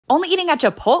only eating at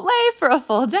Chipotle for a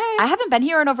full day. I haven't been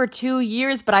here in over 2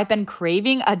 years, but I've been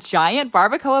craving a giant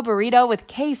barbacoa burrito with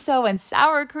queso and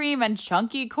sour cream and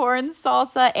chunky corn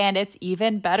salsa, and it's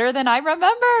even better than I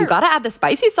remember. You gotta add the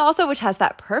spicy salsa, which has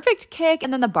that perfect kick,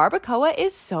 and then the barbacoa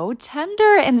is so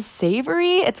tender and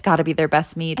savory. It's gotta be their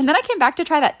best meat. And then I came back to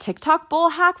try that TikTok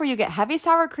bowl hack where you get heavy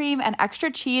sour cream and extra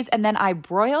cheese, and then I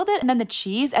broiled it, and then the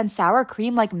cheese and sour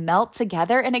cream like melt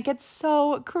together, and it gets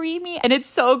so creamy, and it's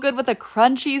so good with the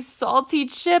crunchy, salty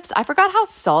chips. I forgot how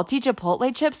salty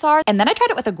Chipotle chips are. And then I tried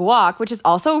it with a guac, which is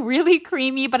also really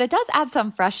creamy, but it does add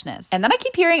some freshness. And then I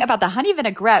keep hearing about the honey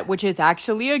vinaigrette, which is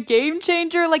actually a game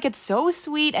changer. Like, it's so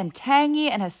sweet and tangy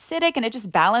and acidic, and it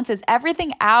just balances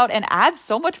everything out and adds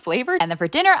so much flavor. And then for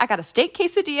dinner, I got a steak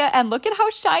quesadilla, and look at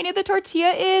how shiny the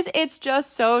tortilla is. It's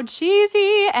just so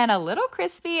cheesy and a little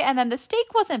crispy. And then the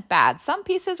steak wasn't bad. Some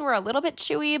pieces were a little bit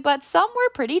chewy, but some were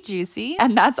pretty juicy.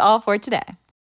 And that's all for today.